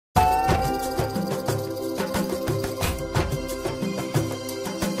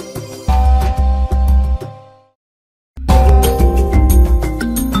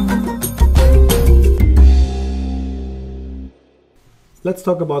let's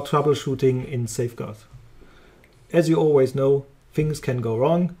talk about troubleshooting in Safeguard. As you always know, things can go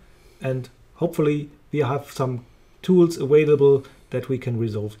wrong, and hopefully we have some tools available that we can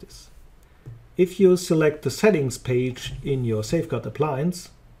resolve this. If you select the settings page in your Safeguard appliance,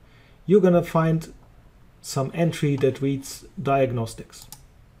 you're going to find some entry that reads diagnostics.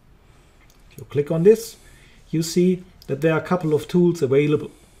 If you click on this, you see that there are a couple of tools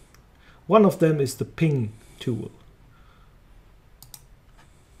available. One of them is the ping tool.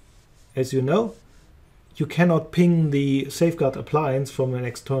 As you know, you cannot ping the Safeguard appliance from an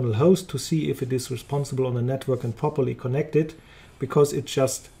external host to see if it is responsible on the network and properly connected, because it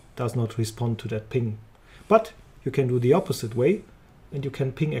just does not respond to that ping. But you can do the opposite way, and you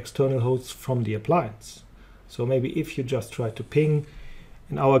can ping external hosts from the appliance. So maybe if you just try to ping,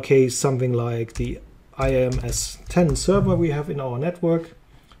 in our case, something like the IMS10 server we have in our network,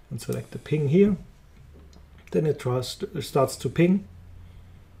 and select the ping here, then it starts to ping,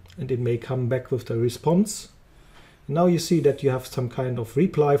 and it may come back with the response. And now you see that you have some kind of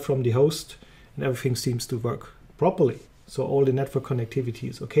reply from the host, and everything seems to work properly. So all the network connectivity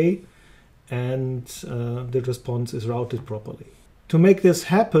is okay, and the response is routed properly. To make this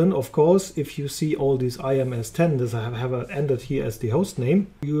happen, of course, if you see all these IMS10 that I have entered here as the host name,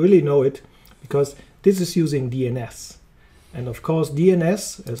 you really know it, because this is using DNS. And of course,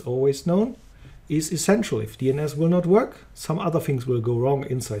 DNS, as always known, is essential. If DNS will not work, some other things will go wrong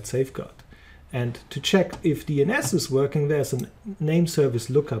inside Safeguard. And to check if DNS is working, there's a name service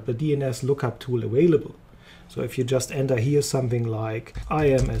lookup, a DNS lookup tool available. So if you just enter here something like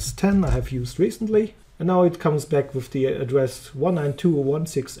IMS10 I have used recently, and now it comes back with the address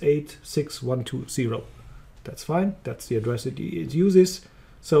 192.168.6.120. That's fine, that's the address it uses.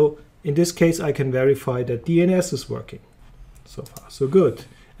 So in this case I can verify that DNS is working. So far so good.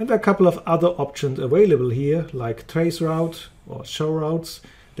 And there are a couple of other options available here, like traceroute or show routes,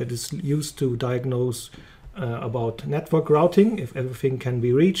 that is used to diagnose about network routing, if everything can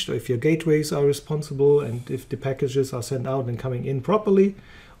be reached, or if your gateways are responsible, and if the packages are sent out and coming in properly.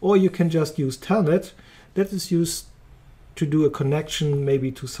 Or you can just use telnet, that is used to do a connection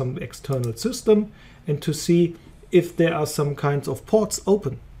maybe to some external system and to see if there are some kinds of ports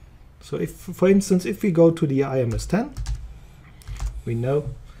open. So if, for instance, if we go to the IMS10, we know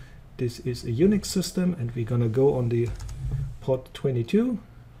this is a Unix system, and we're going to go on the port 22.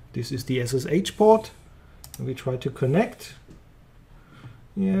 This is the SSH port, and we try to connect.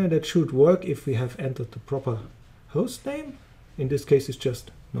 Yeah, that should work if we have entered the proper host name. In this case, it's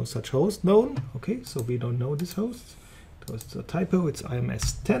just no such host known. Okay, so we don't know this host. It was a typo, it's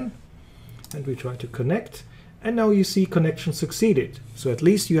IMS10. And we try to connect. And now you see connection succeeded. So at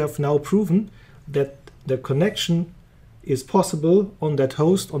least you have now proven that the connection is possible on that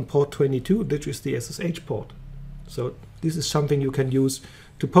host on port 22, which is the SSH port. So this is something you can use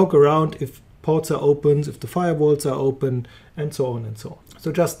to poke around if ports are open, if the firewalls are open, and so on and so on.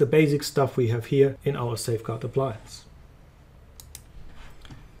 So just the basic stuff we have here in our Safeguard appliance.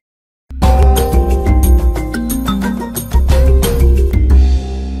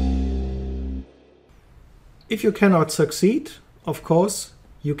 If you cannot succeed, of course,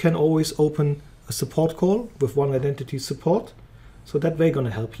 you can always open a support call with One Identity Support, so that way going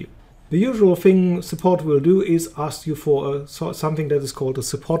to help you. The usual thing support will do is ask you for something that is called a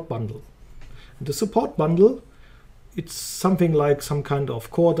support bundle. And the support bundle, it's something like some kind of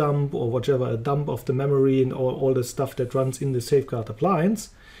core dump or whatever, a dump of the memory and all the stuff that runs in the Safeguard appliance,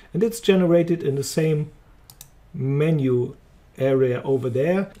 and it's generated in the same menu area over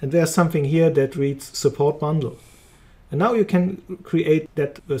there, and there's something here that reads support bundle. And now you can create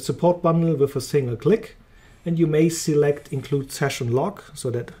that support bundle with a single click, and you may select include session log, so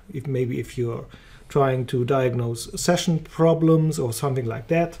that if you're trying to diagnose session problems or something like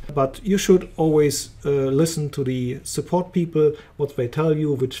that. But you should always listen to the support people, what they tell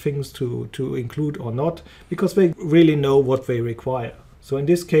you, which things to include or not, because they really know what they require. So in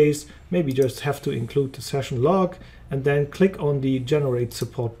this case, maybe just have to include the session log and then click on the generate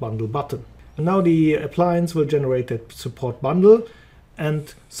support bundle button. And now the appliance will generate that support bundle,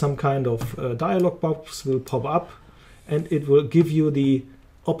 and some kind of dialog box will pop up, and it will give you the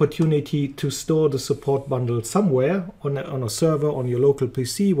opportunity to store the support bundle somewhere on a server, on your local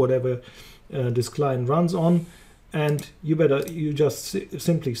PC, whatever this client runs on. And you just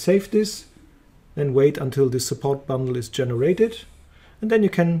simply save this and wait until the support bundle is generated. And then you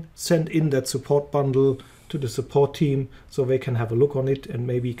can send in that support bundle to the support team so they can have a look on it and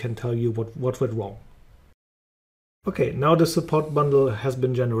maybe can tell you what went wrong. Okay, now the support bundle has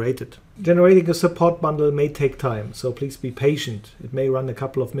been generated. Generating a support bundle may take time, so please be patient. It may run a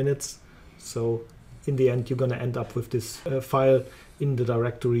couple of minutes, so in the end you're going to end up with this file in the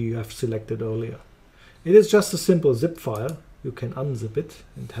directory you have selected earlier. It is just a simple zip file. You can unzip it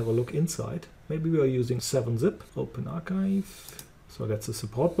and have a look inside. Maybe we are using 7-zip. Open archive. So that's a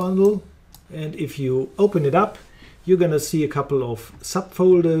support bundle. And if you open it up, you're going to see a couple of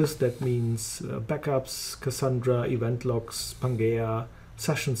subfolders. That means backups, Cassandra, event logs, Pangea,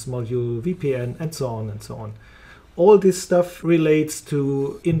 sessions module, VPN, and so on and so on. All this stuff relates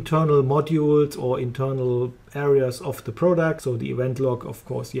to internal modules or internal areas of the product. So the event log, of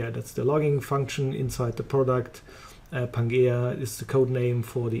course, yeah, that's the logging function inside the product. Pangea is the code name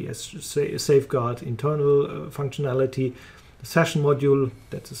for the safeguard internal functionality. The session module,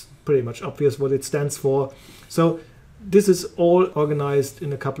 that is pretty much obvious what it stands for. So this is all organized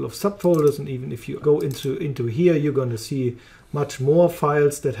in a couple of subfolders, and even if you go into here, you're going to see much more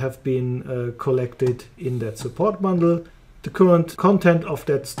files that have been collected in that support bundle. The current content of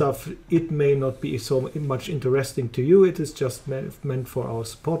that stuff, it may not be so much interesting to you. It is just meant for our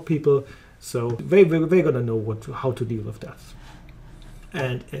support people. So we're going to know how to deal with that.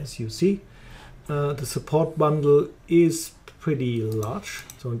 And as you see, the support bundle is pretty large.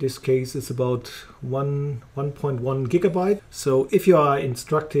 So in this case, it's about 1.1 gigabyte. So if you are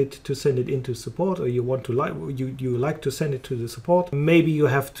instructed to send it into support, or you want to you like to send it to the support, maybe you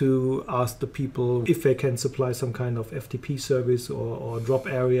have to ask the people if they can supply some kind of FTP service or drop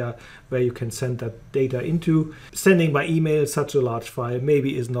area where you can send that data into. Sending by email such a large file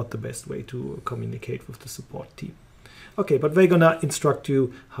maybe is not the best way to communicate with the support team. Okay, but we're gonna instruct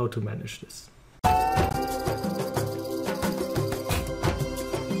you how to manage this.